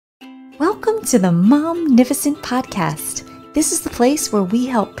Welcome to the Momnificent Podcast. This is the place where we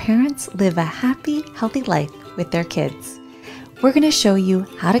help parents live a happy, healthy life with their kids. We're going to show you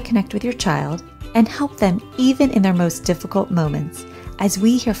how to connect with your child and help them even in their most difficult moments as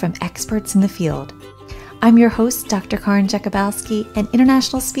we hear from experts in the field. I'm your host, Dr. Karen Jakubowski, an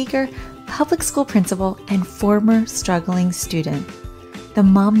international speaker, public school principal, and former struggling student. The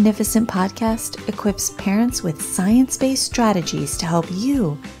Momnificent Podcast equips parents with science-based strategies to help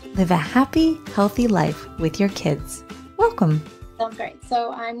you live a happy, healthy life with your kids. Welcome. Sounds great.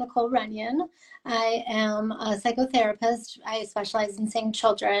 So I'm Nicole Runyon. I am a psychotherapist. I specialize in seeing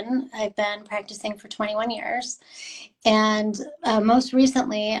children. I've been practicing for 21 years. And most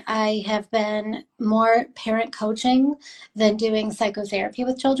recently, I have been more parent coaching than doing psychotherapy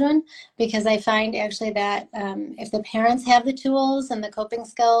with children, because I find actually that if the parents have the tools and the coping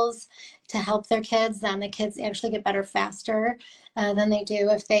skills to help their kids, then the kids actually get better faster than they do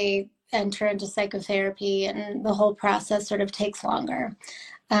if they enter into psychotherapy, and the whole process sort of takes longer.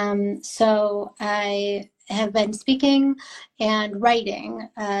 So I have been speaking and writing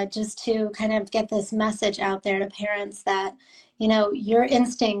just to kind of get this message out there to parents that, you know, your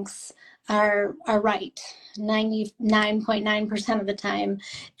instincts are right 99.9% of the time.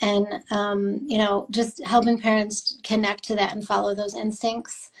 And, you know, just helping parents connect to that and follow those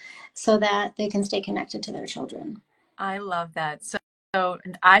instincts so that they can stay connected to their children. I love that. So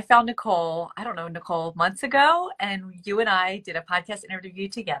I found Nicole, Nicole, months ago, and you and I did a podcast interview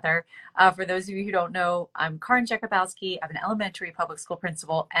together. For those of you who don't know, I'm Karen Jakubowski. I'm an elementary public school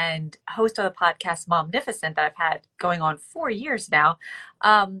principal and host of the podcast Momnificent that I've had going on 4 years now.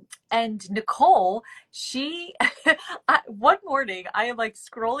 And Nicole, one morning I am like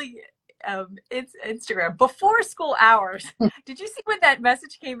scrolling it's Instagram before school hours. Did you see when that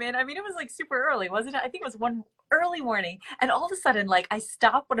message came in? I mean, it was like super early, wasn't it? I think it was one early morning. And all of a sudden, like, I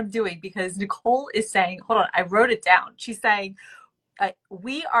stopped what I'm doing because Nicole is saying, hold on, I wrote it down. She's saying,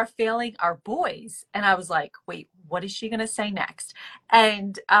 we are failing our boys. And I was like, wait, what is she going to say next?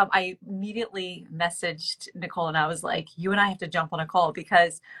 And I immediately messaged Nicole and I was like, you and I have to jump on a call,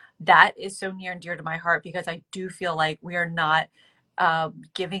 because that is so near and dear to my heart, because I do feel like we are not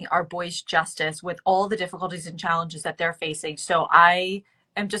giving our boys justice with all the difficulties and challenges that they're facing. So I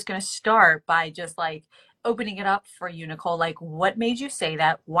am just going to start by just like opening it up for you, Nicole. Like, what made you say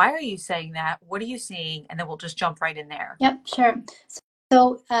that? Why are you saying that? What are you seeing? And then we'll just jump right in there. Yep, sure.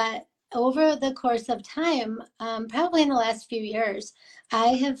 So over the course of time, probably in the last few years, I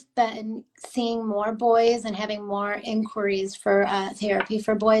have been seeing more boys and having more inquiries for therapy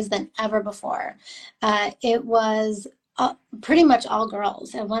for boys than ever before. It was pretty much all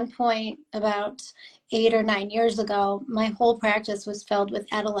girls. At one point, about 8 or 9 years ago, my whole practice was filled with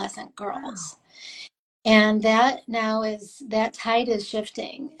adolescent girls. And that tide is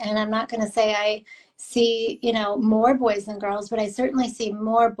shifting. And I'm not going to say I see, you know, more boys than girls, but I certainly see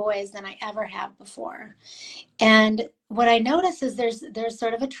more boys than I ever have before. And what I notice is there's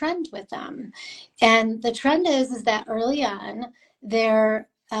sort of a trend with them. And the trend is that early on, they're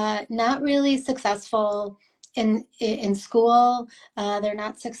not really successful in school. They're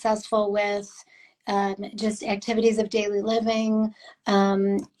not successful with just activities of daily living,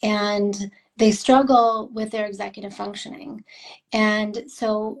 and they struggle with their executive functioning. And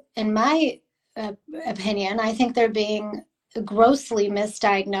so in my opinion, I think they're being grossly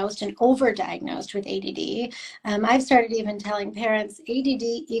misdiagnosed and overdiagnosed with ADD. I've started even telling parents ADD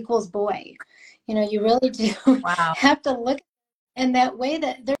equals boy. You know, you really do have to look in that way,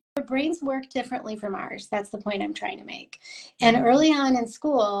 that their brains work differently from ours. That's the point I'm trying to make. And early on in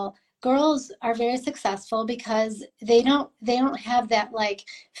school, girls are very successful because they don't have that like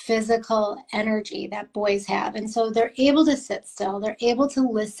physical energy that boys have. And so they're able to sit still, they're able to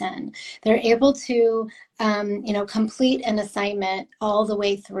listen, they're able to complete an assignment all the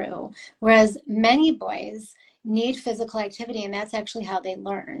way through. Whereas many boys need physical activity, and that's actually how they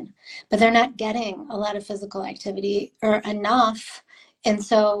learn. But they're not getting a lot of physical activity or enough. And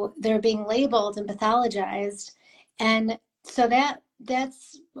so they're being labeled and pathologized. And so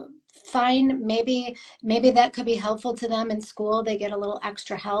that's fine. Maybe that could be helpful to them in school. They get a little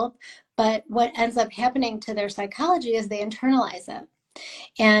extra help. But what ends up happening to their psychology is they internalize it.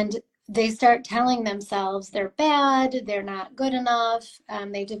 And they start telling themselves they're bad, they're not good enough.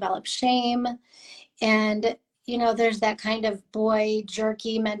 They develop shame. And, you know, there's that kind of boy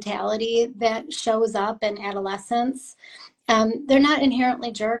jerky mentality that shows up in adolescence. They're not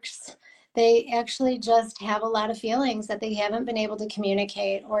inherently jerks. They actually just have a lot of feelings that they haven't been able to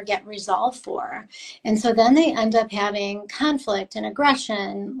communicate or get resolved for. And so then they end up having conflict and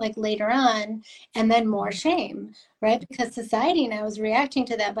aggression like later on, and then more shame, right? Because society now is reacting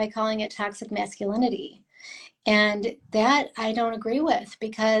to that by calling it toxic masculinity. And that I don't agree with,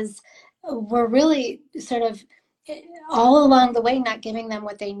 because we're really sort of all along the way not giving them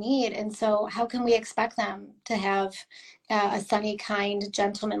what they need. And so how can we expect them to have a sunny, kind,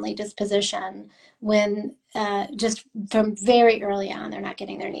 gentlemanly disposition when just from very early on they're not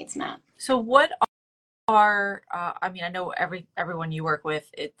getting their needs met? So what are I mean, I know everyone you work with,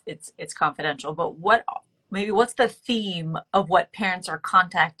 it's confidential, but what's the theme of what parents are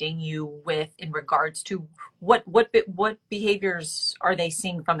contacting you with in regards to what behaviors are they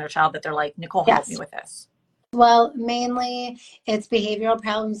seeing from their child that they're like, Nicole, help me Yes. with this? Well, mainly it's behavioral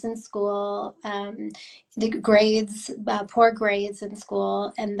problems in school, the grades, poor grades in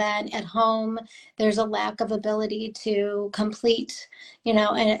school, and then at home, there's a lack of ability to complete,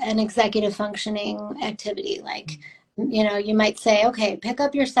 an executive functioning activity. Like, you might say, okay, pick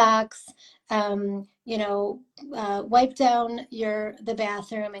up your socks, wipe down the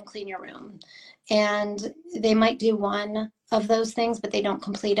bathroom and clean your room. And they might do one of those things, but they don't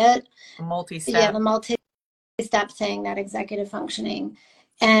complete it. Yeah, Multi-step. the stop saying that executive functioning.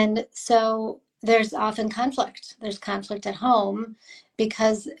 And so there's often conflict. There's conflict at home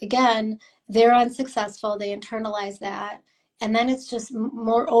because, again, they're unsuccessful. They internalize that. And then it's just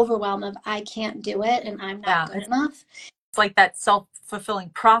more overwhelm of, I can't do it and I'm not good enough. It's like that self-fulfilling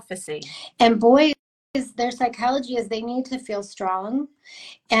prophecy. And boys, their psychology is they need to feel strong.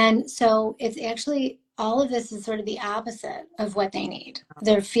 And so it's actually, all of this is sort of the opposite of what they need.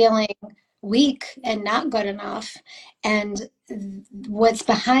 They're feeling weak and not good enough. And what's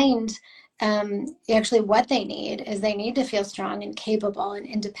behind actually what they need is they need to feel strong and capable and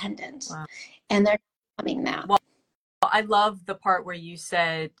independent. Wow. And they're becoming that. Well, I love the part where you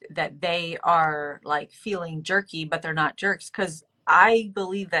said that they are like feeling jerky, but they're not jerks, because I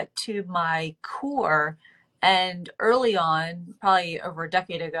believe that to my core. And early on, probably over a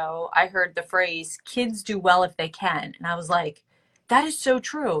decade ago, I heard the phrase, kids do well if they can. And I was like, that is so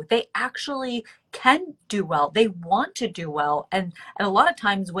true. They actually can do well. They want to do well. And a lot of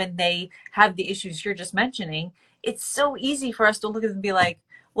times when they have the issues you're just mentioning, it's so easy for us to look at them and be like,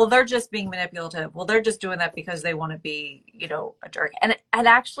 well, they're just being manipulative. Well, they're just doing that because they want to be, a jerk. And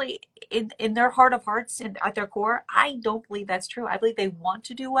actually, in their heart of hearts and at their core, I don't believe that's true. I believe they want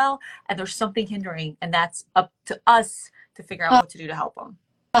to do well, and there's something hindering, and that's up to us to figure out what to do to help them.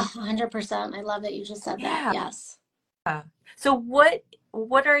 100%. I love that you just said that. Yes. So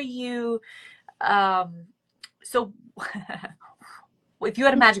what are you so if you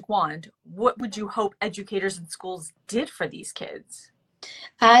had a magic wand, what would you hope educators and schools did for these kids?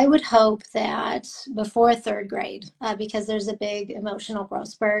 I would hope that before third grade, because there's a big emotional growth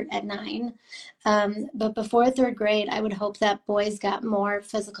spurt at 9. But before third grade, I would hope that boys got more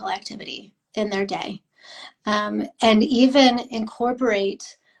physical activity in their day, and even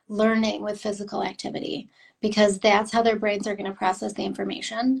incorporate learning with physical activity, because that's how their brains are going to process the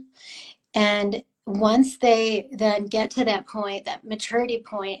information. And once they then get to that point, that maturity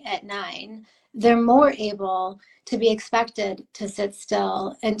point at 9, they're more able to be expected to sit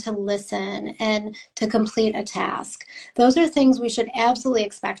still and to listen and to complete a task. Those are things we should absolutely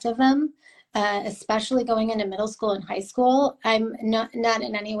expect of them, especially going into middle school and high school. I'm not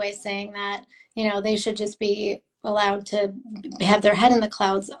in any way saying that, they should just be allowed to have their head in the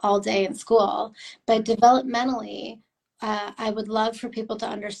clouds all day in school. But developmentally, I would love for people to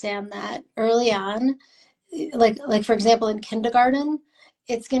understand that early on, like for example, in kindergarten,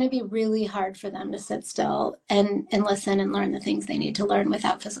 it's going to be really hard for them to sit still and listen and learn the things they need to learn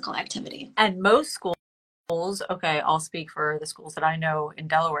without physical activity. And most schools, okay, I'll speak for the schools that I know in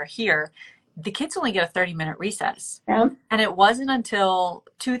Delaware here, the kids only get a 30-minute recess. Yeah. And it wasn't until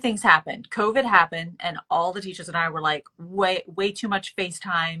two things happened. COVID happened, and all the teachers and I were like, way too much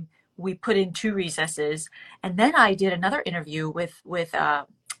FaceTime. We put in 2 recesses. And then I did another interview with her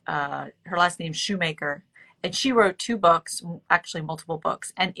last name's Shoemaker. And she wrote 2 books, actually multiple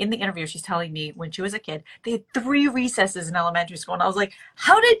books. And in the interview, she's telling me when she was a kid, they had 3 recesses in elementary school. And I was like,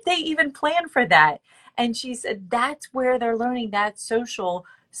 how did they even plan for that? And she said, that's where they're learning that social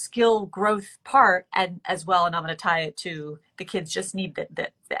skill growth part, and as well, and I'm going to tie it to the kids just need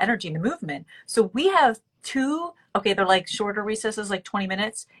the energy and the movement. So we have 2, okay, they're like shorter recesses, like 20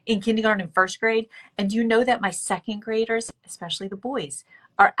 minutes in kindergarten and first grade. And do you know that my second graders, especially the boys,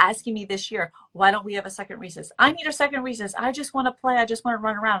 are asking me this year, why don't we have a second recess? I need a second recess. I just want to play. I just want to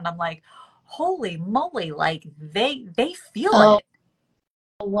run around. And I'm like, holy moly, like they feel it.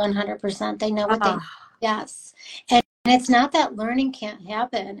 100%. They know what they need. Ah, Yes. And it's not that learning can't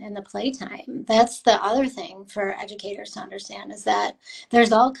happen in the playtime. That's the other thing for educators to understand is that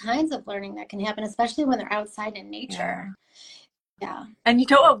there's all kinds of learning that can happen, especially when they're outside in nature. yeah. Yeah. And you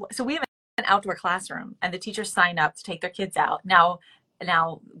know what? So we have an outdoor classroom, and the teachers sign up to take their kids out. Now,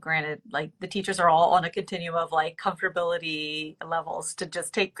 granted, like the teachers are all on a continuum of like comfortability levels to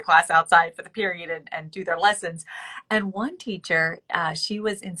just take the class outside for the period and do their lessons. And one teacher, she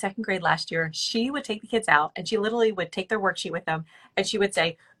was in second grade last year. She would take the kids out, and she literally would take their worksheet with them, and she would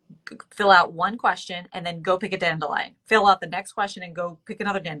say, fill out one question and then go pick a dandelion. Fill out the next question and go pick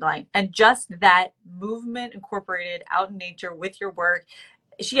another dandelion. And just that movement incorporated out in nature with your work,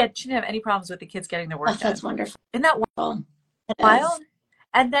 she didn't have any problems with the kids getting their Oh, work that's done. wonderful. Isn't that It is. wild?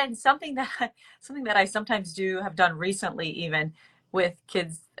 And then something that I sometimes do have done recently, even with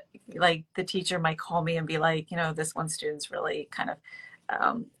kids, like the teacher might call me and be like, this one student's really kind of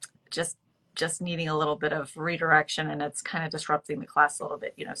um, just needing a little bit of redirection, and it's kind of disrupting the class a little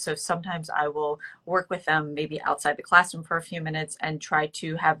bit. So sometimes I will work with them maybe outside the classroom for a few minutes and try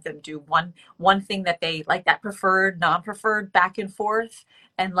to have them do one thing that they like, that preferred, non-preferred, back and forth.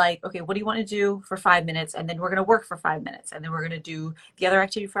 And like, okay, what do you want to do for 5 minutes? And then we're going to work for 5 minutes. And then we're going to do the other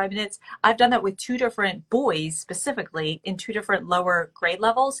activity for 5 minutes. I've done that with two different boys, specifically in two different lower grade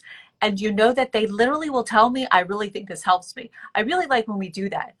levels. And that they literally will tell me, I really think this helps me. I really like when we do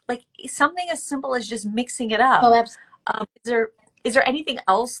that. Like something as simple as just mixing it Oh, up. absolutely. Is there anything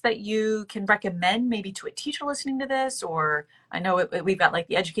else that you can recommend maybe to a teacher listening to this? Or I know we've got like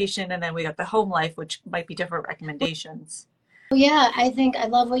the education and then we got the home life, which might be different recommendations. Yeah, I think I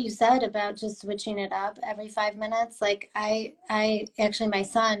love what you said about just switching it up every 5 minutes. Like I actually, my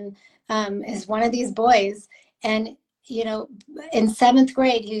son is one of these boys, and you know, in seventh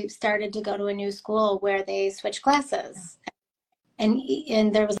grade, he started to go to a new school where they switch classes,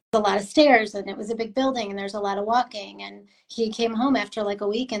 and there was a lot of stairs, and it was a big building, and there's a lot of walking. And he came home after like a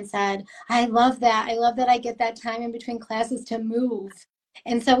week and said, "I love that. I love that I get that time in between classes to move."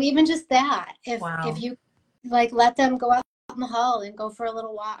 And so even just that, if Wow. you like let them go out in the hall and go for a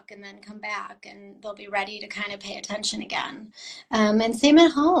little walk and then come back and they'll be ready to kind of pay attention again. And same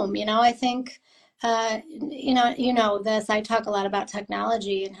at home, I think, this, I talk a lot about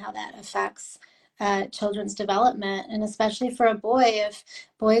technology and how that affects children's development. And especially for a boy, if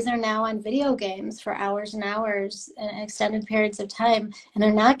boys are now on video games for hours and hours and extended periods of time, and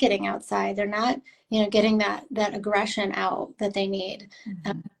they're not getting outside, they're not, getting that aggression out that they need.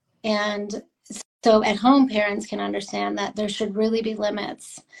 Mhm. And so at home, parents can understand that there should really be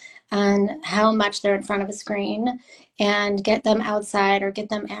limits on how much they're in front of a screen and get them outside or get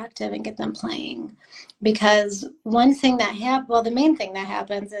them active and get them playing. Because the main thing that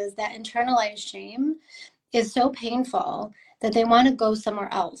happens is that internalized shame is so painful that they want to go somewhere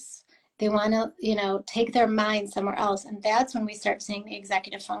else. They want to, take their mind somewhere else. And that's when we start seeing the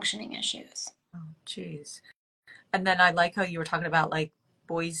executive functioning issues. Oh, geez. And then I like how you were talking about like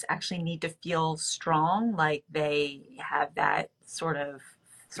boys actually need to feel strong, like they have that sort of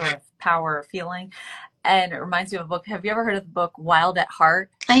power feeling. And it reminds me of a book. Have you ever heard of the book Wild at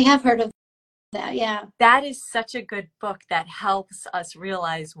Heart? I have heard of that. Yeah. That is such a good book that helps us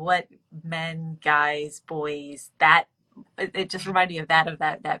realize what men, guys, boys, that it just reminded me of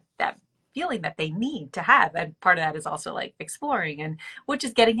that feeling that they need to have. And part of that is also like exploring, and which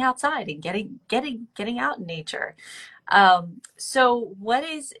is getting outside and getting out in nature. So what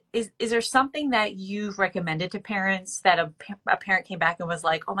is there something that you've recommended to parents that a parent came back and was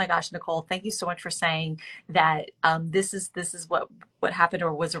like, oh my gosh, Nicole, thank you so much for saying that, this is what happened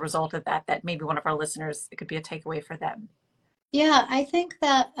or was a result of that maybe one of our listeners, it could be a takeaway for them. Yeah, I think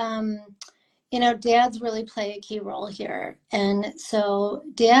that dads really play a key role here. And so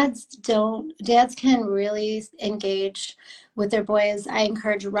dads can really engage with their boys. I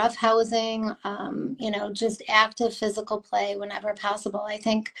encourage roughhousing, just active physical play whenever possible. I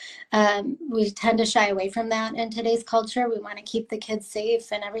think we tend to shy away from that in today's culture. We want to keep the kids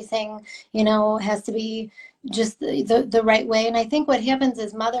safe and everything, has to be just the right way. And I think what happens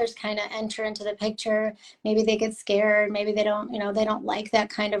is mothers kind of enter into the picture. Maybe they get scared. Maybe they don't like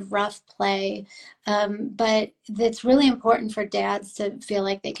that kind of rough play. But it's really important for dads to feel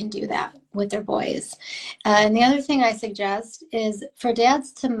like they can do that with their boys. And the other thing I suggest is for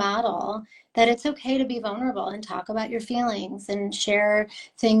dads to model that it's okay to be vulnerable and talk about your feelings and share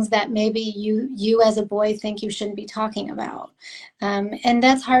things that maybe you as a boy think you shouldn't be talking about. And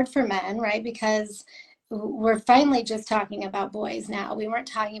that's hard for men, right? Because we're finally just talking about boys now. We weren't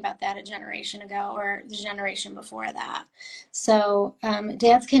talking about that a generation ago or the generation before that. So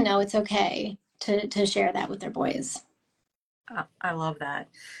dads can know it's okay to share that with their boys. I love that.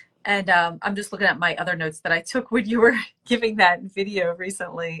 And I'm just looking at my other notes that I took when you were giving that video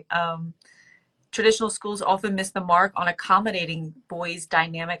recently. Traditional schools often miss the mark on accommodating boys'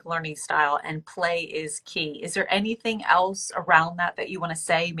 dynamic learning style, and play is key. Is there anything else around that that you want to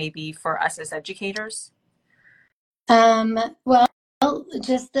say, maybe for us as educators? Well,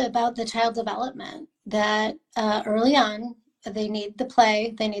 just about the child development that early on, they need the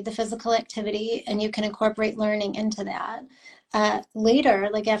play, they need the physical activity, and you can incorporate learning into that. Later,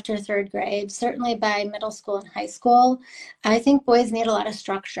 like after third grade, certainly by middle school and high school, I think boys need a lot of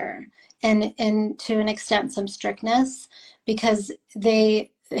structure and to an extent some strictness because they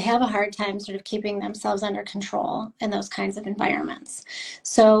have a hard time sort of keeping themselves under control in those kinds of environments.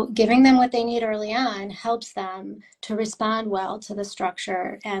 So giving them what they need early on helps them to respond well to the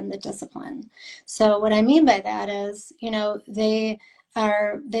structure and the discipline. So what I mean by that is, they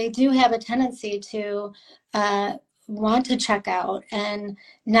do have a tendency to want to check out and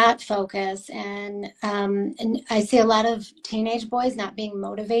not focus. And I see a lot of teenage boys not being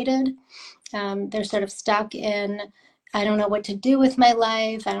motivated. They're sort of stuck in, I don't know what to do with my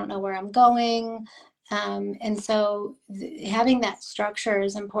life. I don't know where I'm going. And so having that structure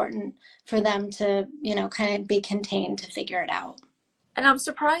is important for them to, kind of be contained to figure it out. And I'm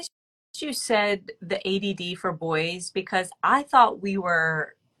surprised you said the ADD for boys because I thought we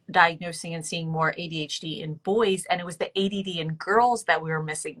were diagnosing and seeing more ADHD in boys, and it was the ADD in girls that we were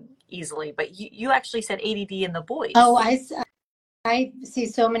missing easily. But you actually said ADD in the Oh, boys. I see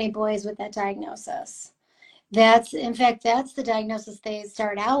so many boys with that diagnosis. In fact, that's the diagnosis they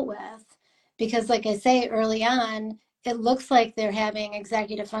start out with. Because, like I say, early on, it looks like they're having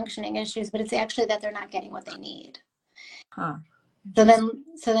executive functioning issues, but it's actually that they're not getting what they need. Huh. So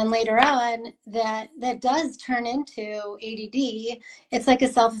then later on, that does turn into ADD. It's like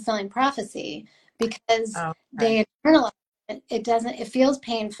a self-fulfilling prophecy because Okay. they internalize it. It feels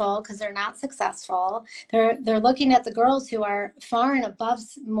painful because they're not successful. They're looking at the girls who are far and above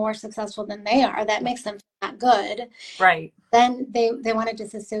more successful than they are. That makes them feel not good. Right. Then they want to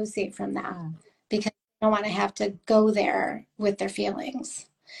disassociate from that Hmm. because they don't want to have to go there with their feelings.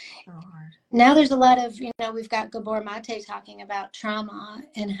 So hard. Now there's a lot of, we've got Gabor Mate talking about trauma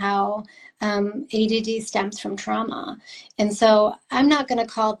and how ADD stems from trauma. And so I'm not going to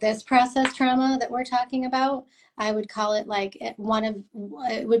call this process trauma that we're talking about. I would call it like it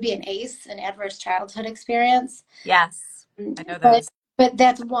would be an ACE, an adverse childhood experience. Yes, I know But those. but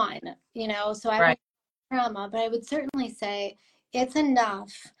that's one, so I Right. wouldn't trauma, but I would certainly say it's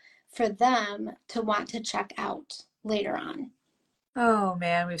enough for them to want to check out later on. Oh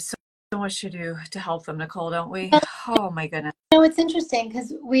man, we have so much to do to help them, Nicole, don't we? Oh my goodness. It's interesting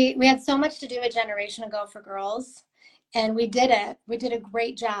because we had so much to do a generation ago for girls, and we did it. We did a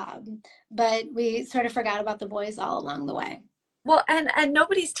great job, but we sort of forgot about the boys all along the way. Well, and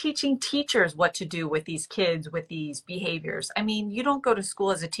nobody's teaching teachers what to do with these kids with these behaviors. I mean, you don't go to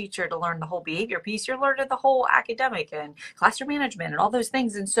school as a teacher to learn the whole behavior piece. You're learning the whole academic and classroom management and all those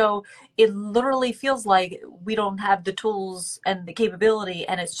things. And so it literally feels like we don't have the tools and the capability,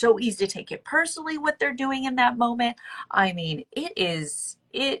 and it's so easy to take it personally what they're doing in that moment. I mean,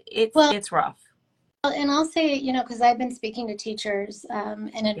 Well, it's rough. and I'll say, because I've been speaking to teachers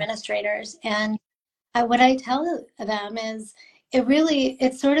and Yeah. administrators, and what I tell them is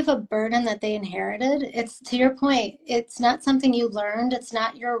it's sort of a burden that they inherited. It's to your point, it's not something you learned, it's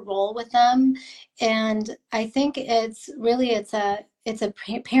not your role with them. And I think it's a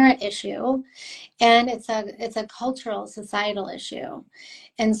parent issue. And it's a cultural, societal issue.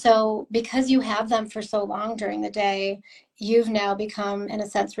 And so because you have them for so long during the day, you've now become, in a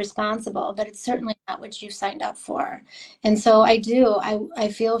sense, responsible, but it's certainly not what you signed up for. And so I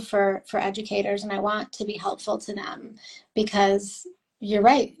feel for educators and I want to be helpful to them because you're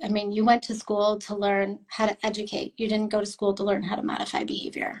right. I mean, you went to school to learn how to educate. You didn't go to school to learn how to modify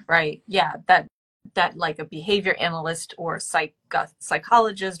behavior. Right. Yeah. That like a behavior analyst or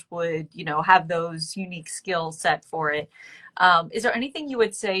psychologist would, have those unique skill set for it. Is there anything you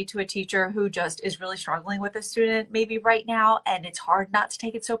would say to a teacher who just is really struggling with a student maybe right now, and it's hard not to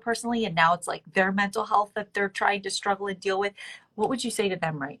take it so personally, and now it's like their mental health that they're trying to struggle and deal with? What would you say to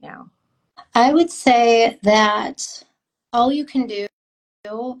them right now? I would say that all you can do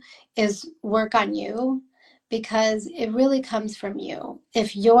is work on you because it really comes from you.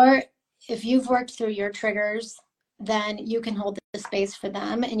 If you've worked through your triggers, then you can hold the space for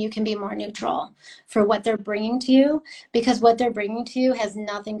them and you can be more neutral for what they're bringing to you because what they're bringing to you has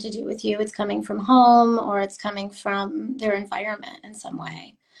nothing to do with you. It's coming from home or it's coming from their environment in some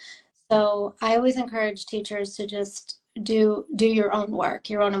way. So I always encourage teachers to just do your own work,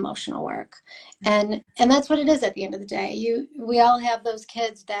 your own emotional work. And that's what it is at the end of the day. We all have those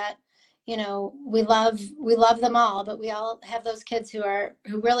kids that, we love them all, but we all have those kids who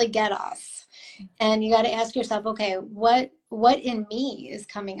really get us. And you got to ask yourself, okay, what in me is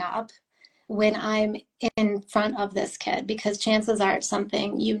coming up when I'm in front of this kid? Because chances are it's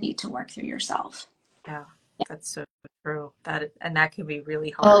something you need to work through yourself. Yeah, that's so true. That can be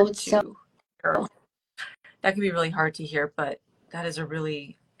really Oh, hard it's so to hear. That can be really hard to hear, but that is a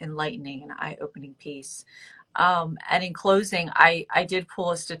really enlightening and eye-opening piece. And in closing, I did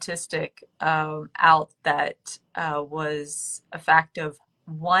pull a statistic out that was a fact of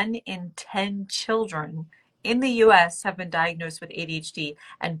 1 in 10 children in the US have been diagnosed with ADHD,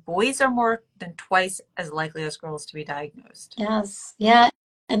 and boys are more than twice as likely as girls to be diagnosed. Yes. Yeah.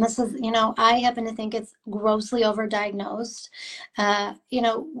 And this is, I happen to think it's grossly overdiagnosed.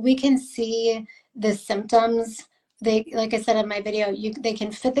 We can see the symptoms. Like I said in my video, they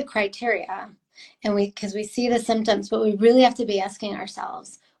can fit the criteria, and because we see the symptoms, but we really have to be asking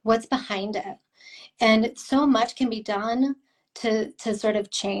ourselves, what's behind it? And so much can be done to sort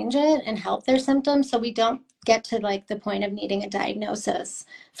of change it and help their symptoms, so we don't get to like the point of needing a diagnosis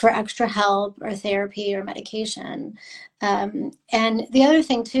for extra help or therapy or medication. And the other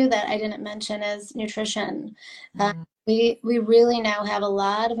thing too that I didn't mention is nutrition. We really now have a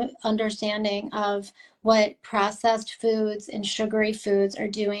lot of understanding of what processed foods and sugary foods are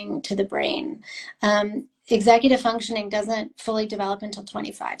doing to the brain. Executive functioning doesn't fully develop until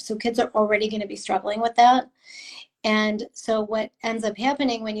 25. So kids are already going to be struggling with that. And so what ends up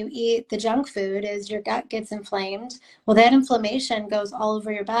happening when you eat the junk food is your gut gets inflamed. Well, that inflammation goes all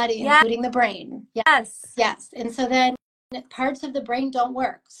over your body, Yes. including the brain. Yes. Yes. And so then parts of the brain don't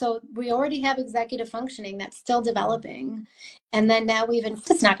work. So we already have executive functioning that's still developing. And then now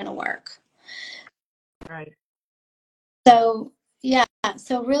it's not going to work. Right. So, yeah.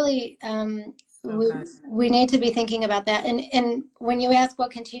 So really, we need to be thinking about that. And when you ask what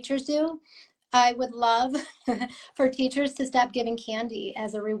can teachers do, I would love for teachers to stop giving candy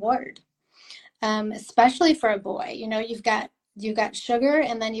as a reward, especially for a boy. You've got sugar,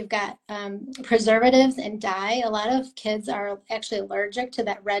 and then you've got preservatives and dye. A lot of kids are actually allergic to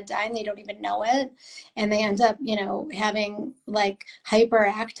that red dye, and they don't even know it, and they end up, having like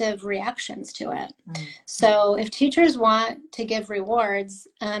hyperactive reactions to it. So if teachers want to give rewards,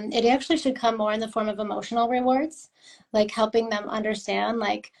 it actually should come more in the form of emotional rewards, like helping them understand,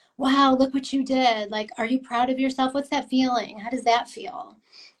 like, wow, look what you did. Like, are you proud of yourself? What's that feeling? How does that feel?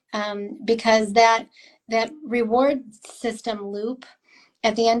 Because that reward system loop,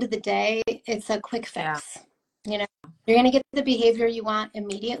 at the end of the day, it's a quick fix. You're going to get the behavior you want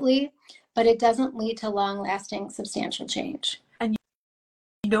immediately, but it doesn't lead to long-lasting, substantial change. And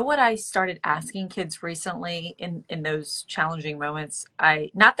you know what I started asking kids recently in those challenging moments?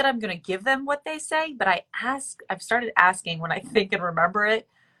 Not that I'm going to give them what they say, but I've started asking when I think and remember it,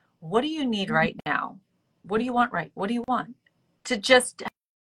 what do you need right now? What do you want What do you want? To just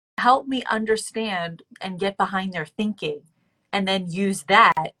help me understand and get behind their thinking, and then use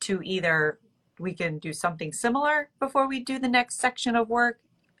that to either we can do something similar before we do the next section of work.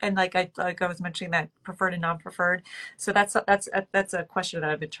 And like I was mentioning, that preferred and non-preferred. So that's a question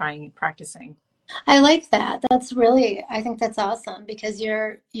that I've been practicing. I like that. I think that's awesome, because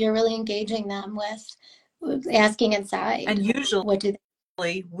you're really engaging them with asking inside. And usually what do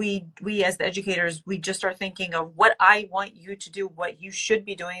we as the educators, we just are thinking of what I want you to do, what you should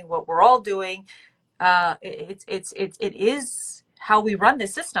be doing, what we're all doing. It is how we run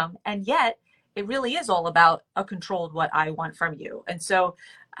this system, and yet it really is all about a controlled what I want from you. And so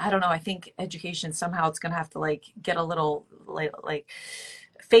I don't know, I think education somehow it's going to have to like get a little like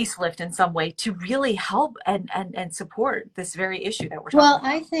facelift in some way to really help and support this very issue that we're talking about.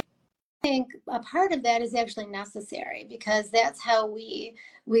 I think a part of that is actually necessary, because that's how we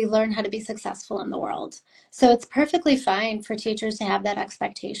learn how to be successful in the world. So it's perfectly fine for teachers to have that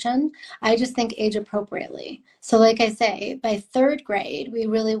expectation. I just think age appropriately. So like I say, by third grade, we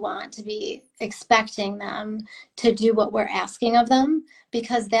really want to be expecting them to do what we're asking of them,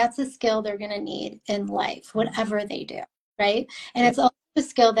 because that's a skill they're going to need in life, whatever they do, right? And it's also a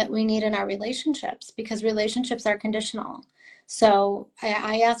skill that we need in our relationships, because relationships are conditional. So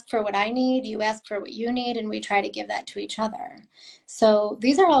I ask for what I need, you ask for what you need, and we try to give that to each other. So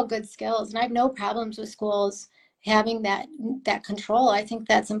these are all good skills, and I have no problems with schools having that control. I think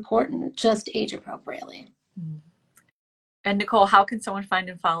that's important, just age appropriately. And Nicole, how can someone find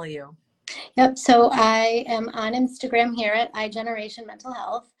and follow you? Yep. So I am on Instagram here at iGeneration Mental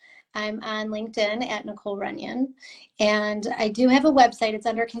Health. I'm on LinkedIn at Nicole Runyon. And I do have a website. It's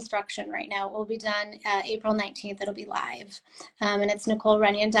under construction right now. It will be done April 19th. It'll be live. And it's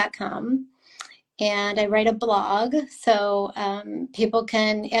NicoleRunyon.com. And I write a blog, so people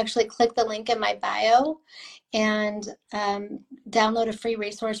can actually click the link in my bio and download a free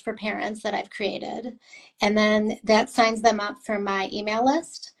resource for parents that I've created. And then that signs them up for my email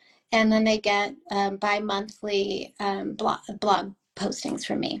list. And then they get bi-monthly blog postings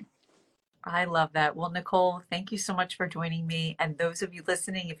from me. I love that. Well, Nicole, thank you so much for joining me. And those of you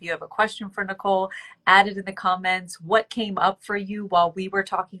listening, if you have a question for Nicole, add it in the comments. What came up for you while we were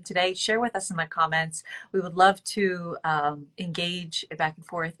talking today? Share with us in the comments. We would love to engage back and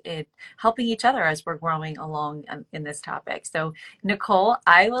forth in helping each other as we're growing along in this topic. So, Nicole,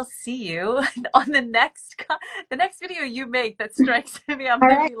 I will see you on the next video you make that strikes me. I'm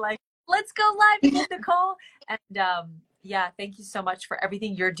going to be like, let's go live with Nicole. And yeah, thank you so much for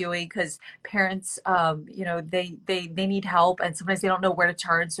everything you're doing, because parents, they need help and sometimes they don't know where to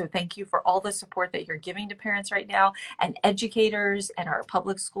turn. So thank you for all the support that you're giving to parents right now, and educators and our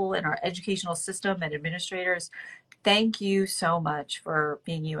public school and our educational system and administrators. Thank you so much for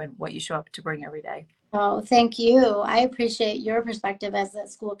being you and what you show up to bring every day. Oh, thank you. I appreciate your perspective as a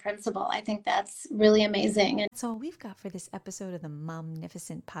school principal. I think that's really amazing. That's all we've got for this episode of the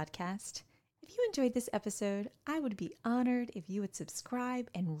Momnificent podcast. If you enjoyed this episode, I would be honored if you would subscribe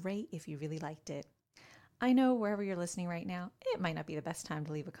and rate if you really liked it. I know wherever you're listening right now, it might not be the best time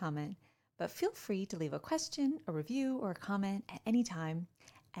to leave a comment, but feel free to leave a question, a review, or a comment at any time.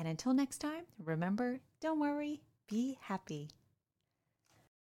 And until next time, remember, don't worry, be happy.